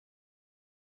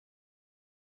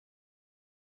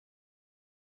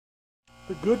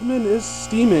The Goodman is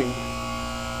steaming.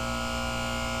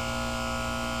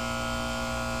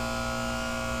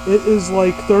 It is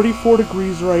like 34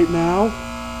 degrees right now,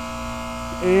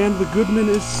 and the Goodman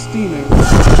is steaming.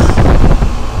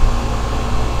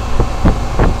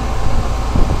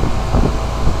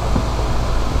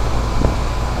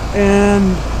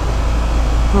 And,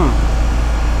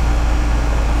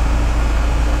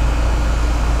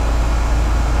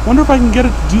 wonder if I can get it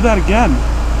to do that again.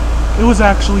 It was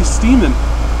actually steaming.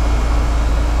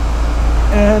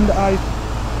 And I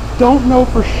don't know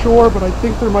for sure, but I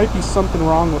think there might be something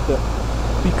wrong with it.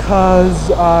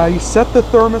 Because I set the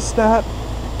thermostat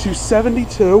to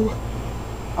 72,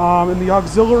 and the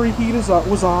auxiliary heat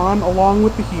was on along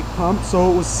with the heat pump, so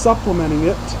it was supplementing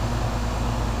it.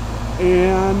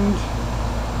 And,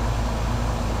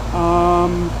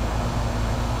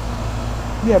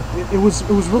 yeah, it was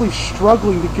really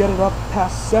struggling to get it up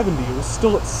past 70. It was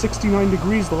still at 69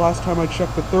 degrees the last time I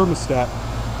checked the thermostat.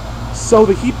 So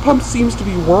the heat pump seems to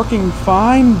be working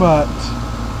fine, but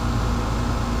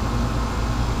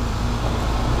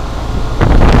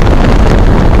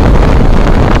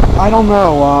I don't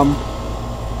know.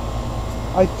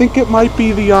 I think it might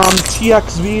be the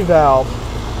TXV valve,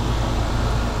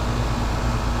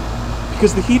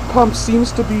 because the heat pump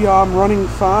seems to be running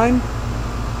fine,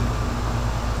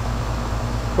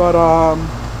 but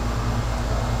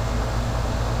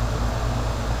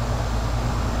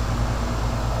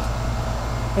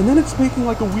and then it's making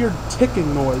like a weird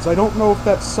ticking noise. I don't know if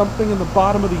that's something in the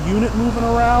bottom of the unit moving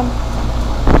around.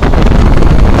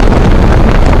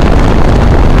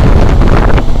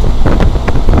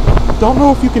 Don't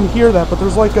know if you can hear that, but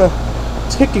there's like a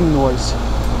ticking noise.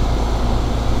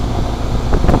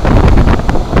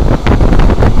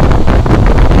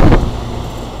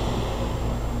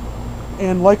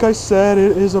 And like I said,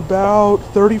 it is about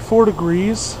 34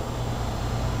 degrees.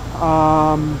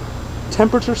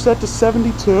 Temperature set to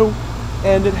 72,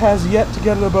 and it has yet to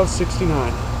get it above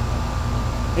 69.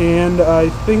 And I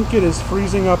think it is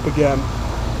freezing up again.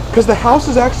 Because the house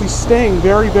is actually staying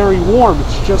very, very warm.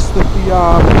 It's just that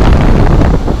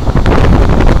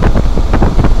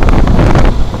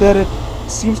that it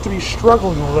seems to be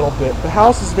struggling a little bit. The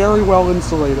house is very well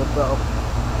insulated, though.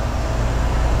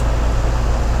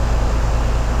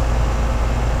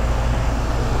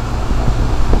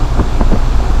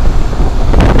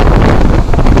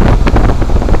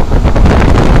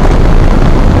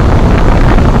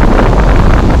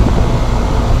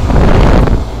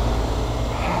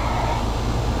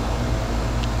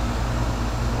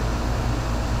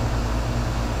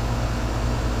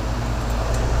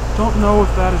 Don't know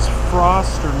if that is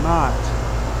frost or not.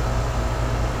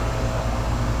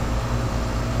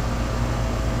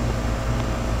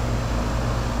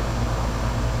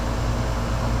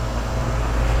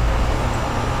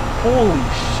 Holy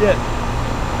shit.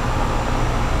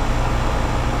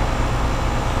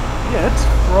 Yeah, it's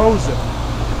frozen.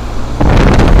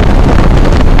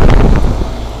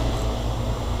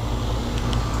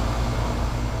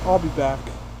 I'll be back.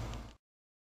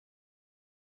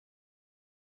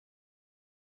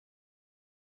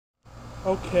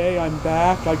 Okay, I'm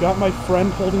back. I got my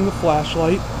friend holding the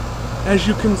flashlight. As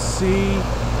you can see,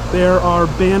 there are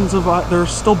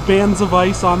still bands of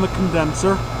ice on the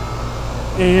condenser,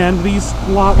 and these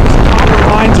copper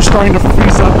lines are starting to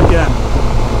freeze up again.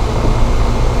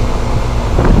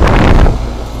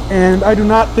 And I do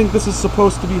not think this is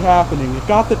supposed to be happening. It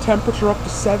got the temperature up to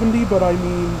 70, but I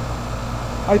mean,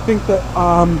 I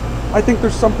think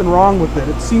there's something wrong with it.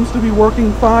 It seems to be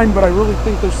working fine, but I really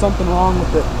think there's something wrong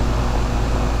with it.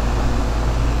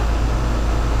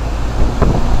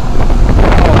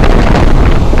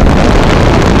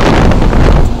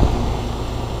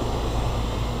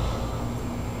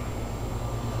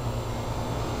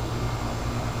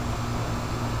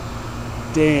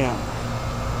 Damn.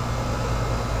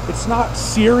 It's not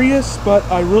serious, but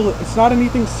it's not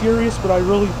anything serious, but I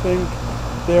really think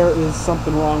there is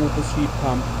something wrong with this heat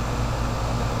pump.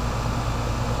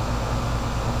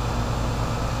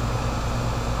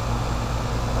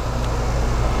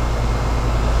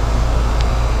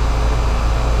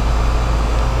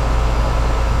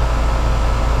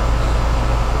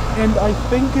 And I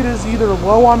think it is either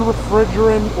low on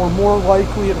refrigerant, or more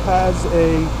likely it has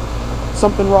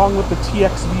something wrong with the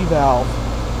TXV valve.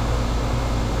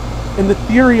 And the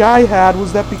theory I had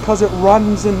was that because it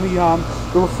runs in the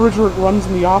refrigerant runs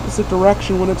in the opposite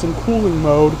direction when it's in cooling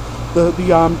mode, the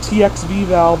TXV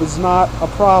valve is not a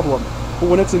problem. But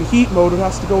when it's in heat mode, it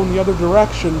has to go in the other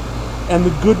direction, and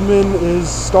the Goodman is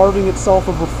starving itself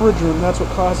of refrigerant, and that's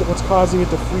what's causing it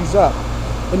to freeze up.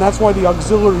 And that's why the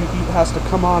auxiliary heat has to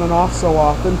come on and off so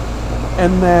often.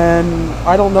 And then,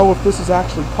 I don't know if this is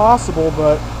actually possible,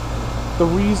 but the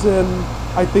reason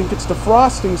I think it's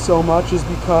defrosting so much is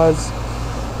because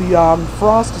the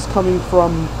frost is coming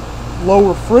from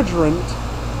low refrigerant,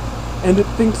 and it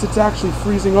thinks it's actually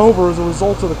freezing over as a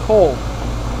result of the cold.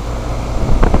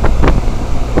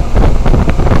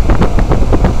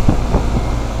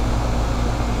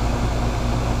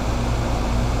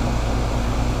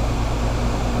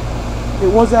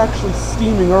 It was actually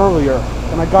steaming earlier,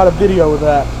 and I got a video of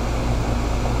that.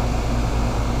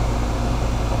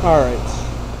 Alright,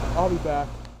 I'll be back.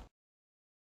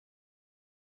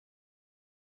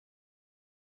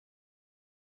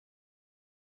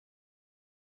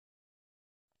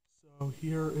 So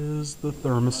here is the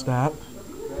thermostat.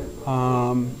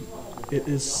 It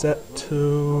is set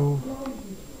to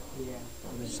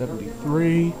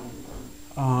 73,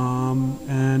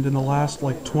 and in the last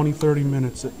like 20-30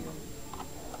 minutes it...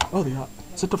 Oh,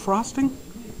 is it defrosting?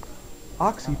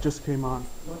 Oxy just came on.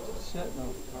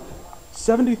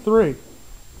 73.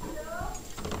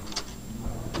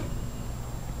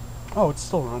 Oh, it's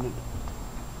still running.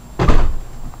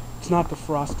 It's not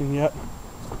defrosting yet.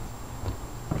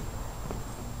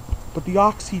 But the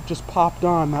oxy just popped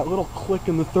on, that little click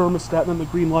in the thermostat, and then the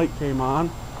green light came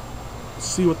on. Let's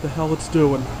see what the hell it's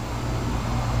doing.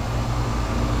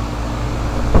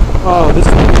 Oh, this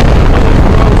thing is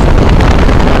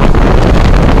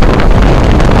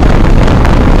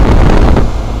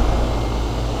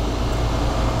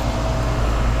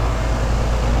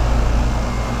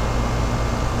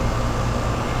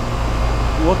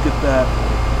look at that.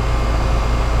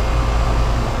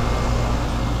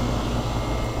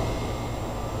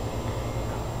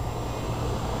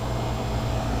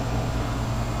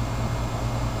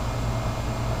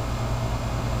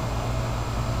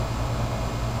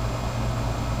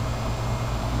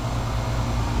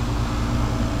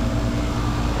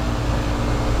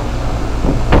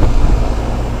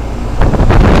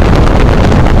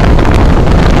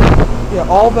 Yeah,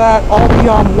 all the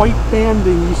white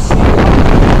banding you see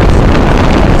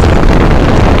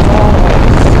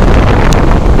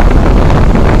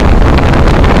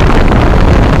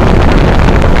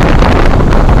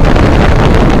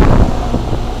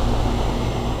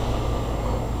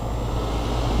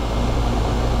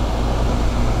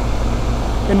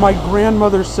and my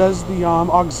grandmother says the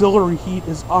auxiliary heat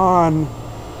is on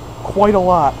quite a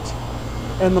lot.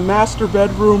 And the master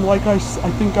bedroom, like I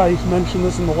think I mentioned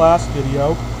this in the last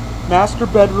video, master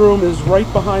bedroom is right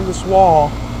behind this wall,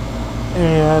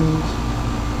 and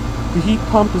the heat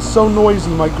pump is so noisy.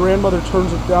 My grandmother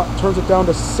turns it down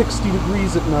to 60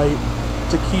 degrees at night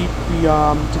to keep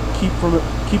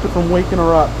it from waking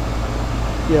her up.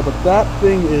 Yeah, but that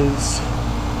thing is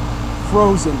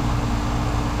frozen.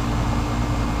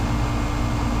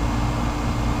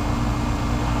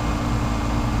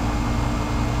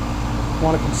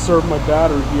 Want to conserve my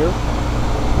battery here.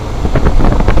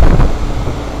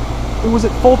 It was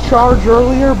at full charge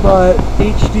earlier, but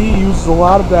HD uses a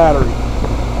lot of battery.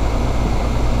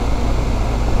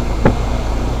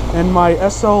 And my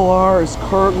SLR is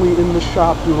currently in the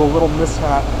shop due to a little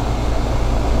mishap.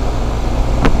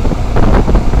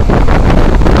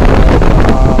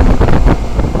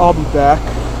 I'll be back.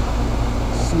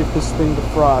 See if this thing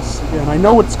defrosts again. I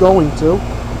know it's going to.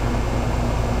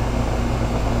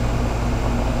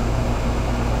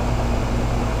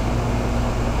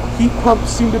 Heat pumps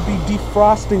seem to be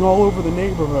defrosting all over the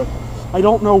neighborhood. I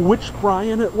don't know which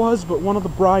Bryant it was, but one of the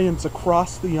Bryants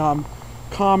across the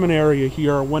common area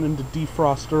here went into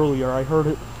defrost earlier. I heard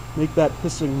it make that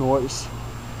hissing noise.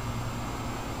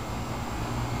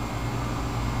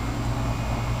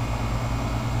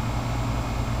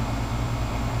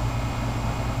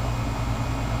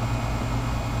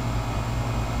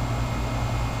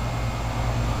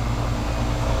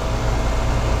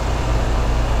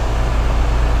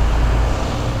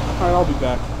 Alright, I'll be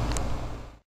back.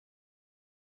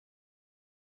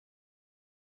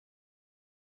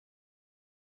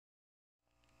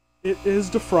 It is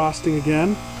defrosting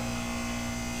again.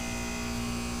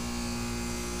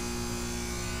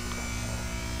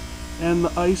 And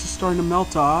the ice is starting to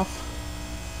melt off.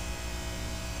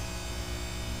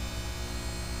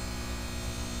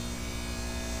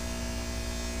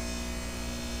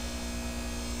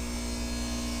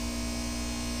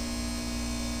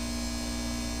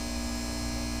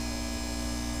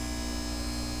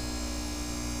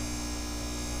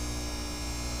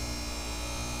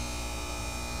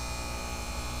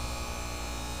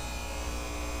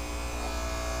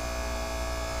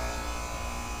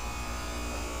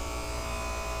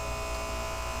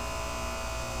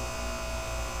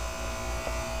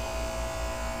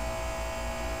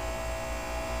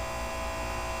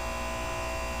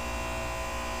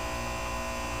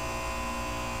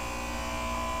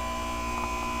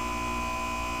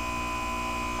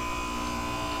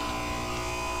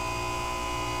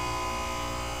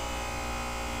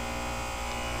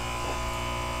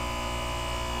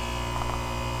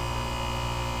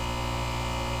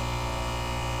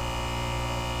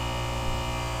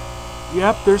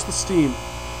 Yep, there's the steam.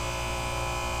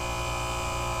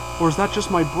 Or is that just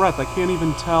my breath? I can't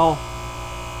even tell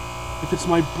if it's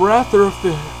my breath or if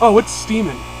the... Oh, it's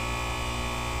steaming.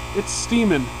 It's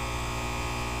steaming.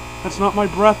 That's not my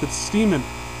breath, it's steaming.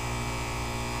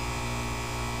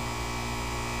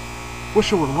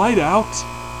 Wish it were light out.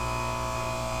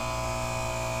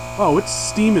 Oh, it's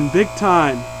steaming big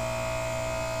time.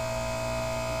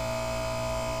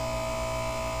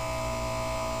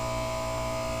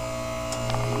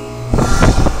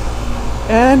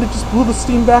 And it just blew the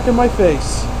steam back in my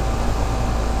face.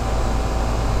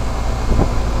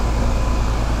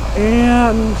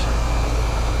 And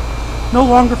no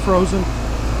longer frozen.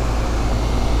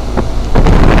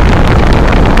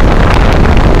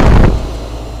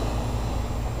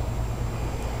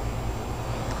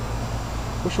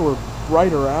 Wish it were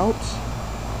brighter out.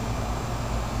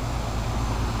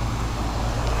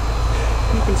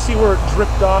 You can see where it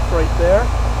dripped off right there.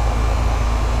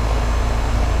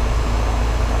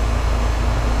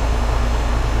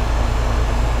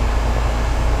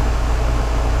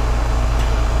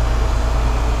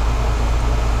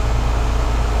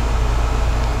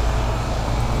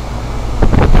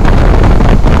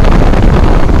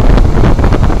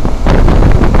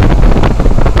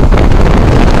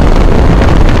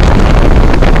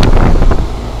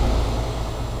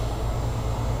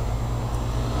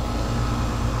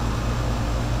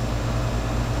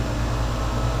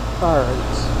 Alright.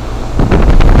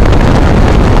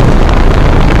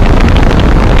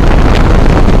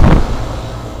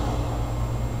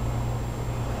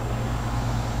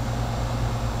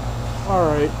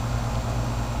 Alright.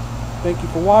 Thank you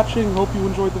for watching. Hope you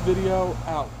enjoyed the video.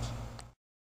 Out.